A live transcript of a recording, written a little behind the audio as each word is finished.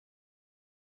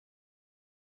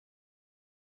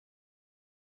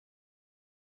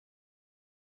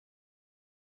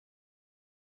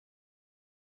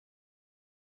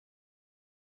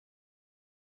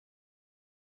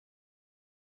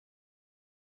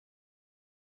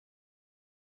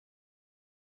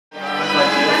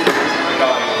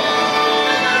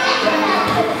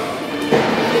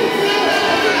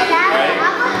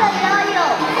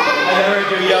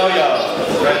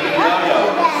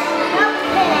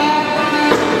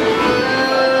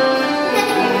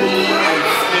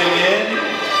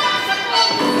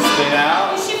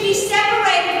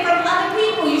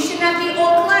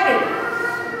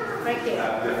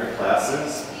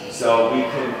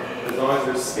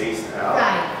just spaced out.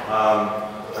 Right.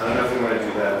 I don't know if you want to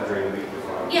do that during the week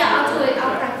before. Yeah, I'll do it.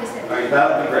 I'll practice it. All right, that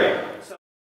would be great.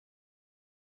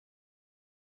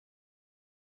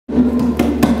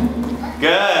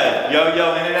 Good.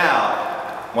 Yo-yo in and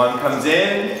out. One comes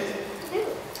in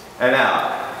and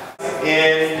out.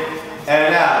 In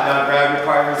and out. Now grab your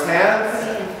partner's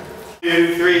hands.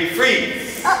 2, 3,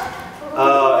 freeze.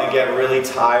 Oh, and get really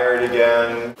tired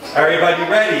again. Everybody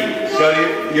ready? Go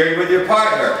to you're with your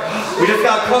partner. We just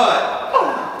got caught.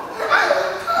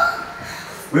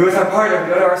 We with our partner, we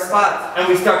go to our spots and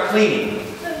we start cleaning.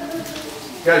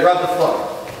 Good, rub the floor.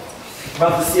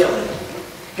 Rub the ceiling.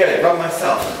 Good, rub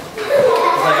myself.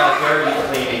 Because I got dirty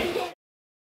cleaning.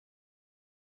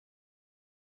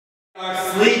 We are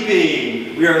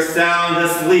sleeping. We are sound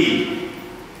asleep.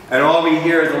 And all we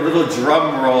hear is a little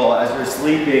drum roll as we're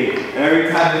sleeping. And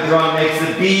every time the drum makes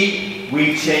a beat,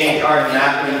 we change our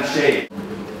napping shape.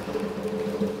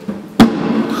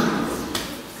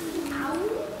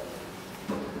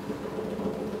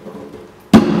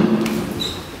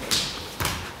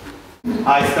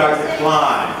 I start to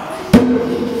climb.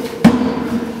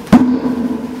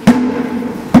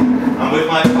 I'm with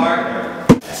my partner.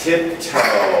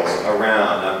 Tiptoe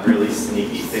around. I'm really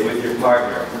sneaky. Stay with your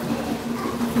partner.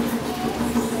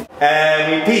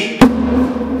 And we peek.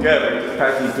 Good, we're just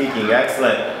practicing peeking.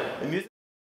 Excellent. The music.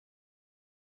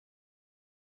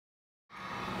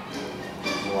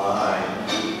 Climb.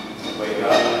 Wake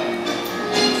up.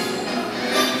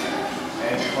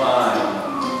 And climb.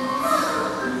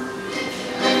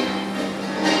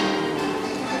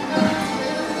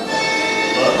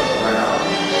 Look around.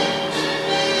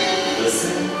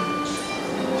 Listen.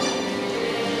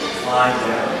 Climb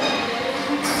down.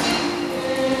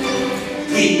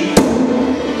 Peek.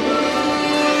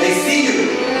 They see you.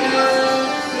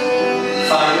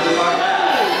 Find the partner.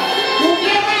 Move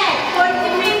your head. Point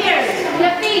your fingers.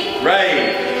 Your feet. Right.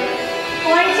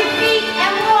 Point your feet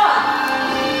and walk.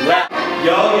 Left.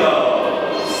 Yo-yo.